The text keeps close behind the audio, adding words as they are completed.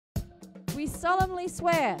we solemnly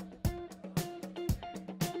swear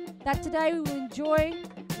that today we will enjoy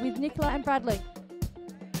with Nicola and Bradley.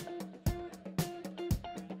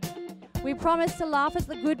 We promise to laugh at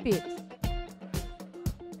the good bits,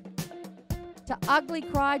 to ugly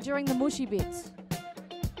cry during the mushy bits,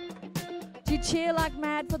 to cheer like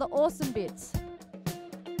mad for the awesome bits,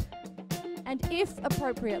 and if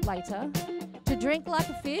appropriate later, to drink like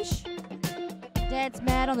a fish, dance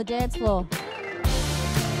mad on the dance floor.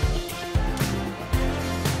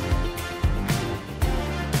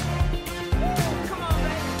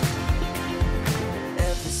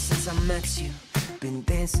 Ever since I met you, been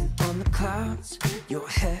dancing on the clouds. You're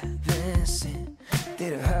heaven sent.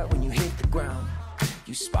 Did it hurt when you hit the ground?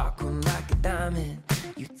 You sparkle like a diamond.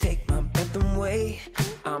 You take my breath away.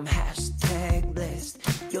 I'm hashtag blessed.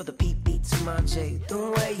 You're the beat to my J.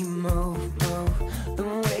 The way you move, the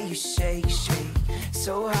way you shake.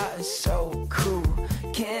 So hot and so cool.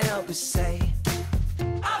 Can't help but say,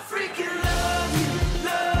 I freaking love you.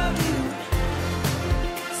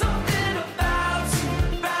 Something about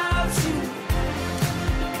you.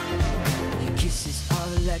 Your kisses are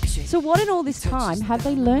electric. So what in all this time have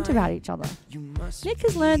they learnt about each other? Nick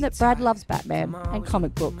has learned that Brad loves Batman and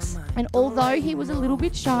comic books, and although he was a little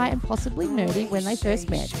bit shy and possibly nerdy when they first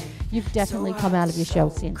met, you've definitely come out of your shell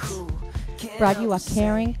since. Brad, you are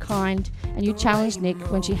caring, kind, and you challenge Nick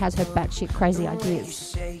when she has her batshit crazy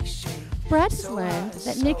ideas. Brad has learned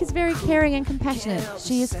that Nick is very caring and compassionate.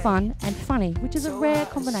 She is fun and funny, which is a rare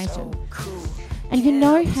combination. And you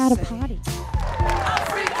know how to party.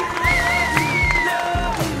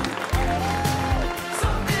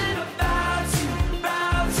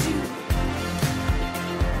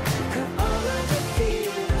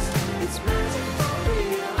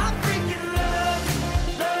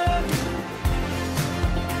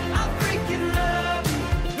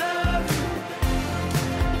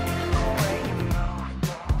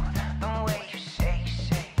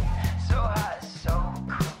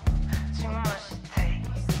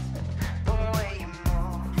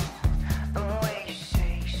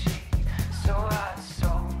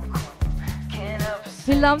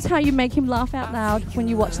 He loves how you make him laugh out loud when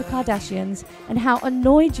you watch the Kardashians and how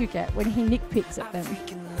annoyed you get when he nitpicks at them.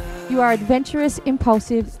 You are adventurous,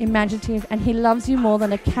 impulsive, imaginative, and he loves you more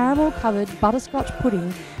than a caramel-covered butterscotch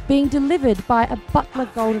pudding being delivered by a Butler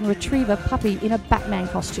Golden Retriever puppy in a Batman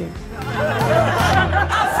costume.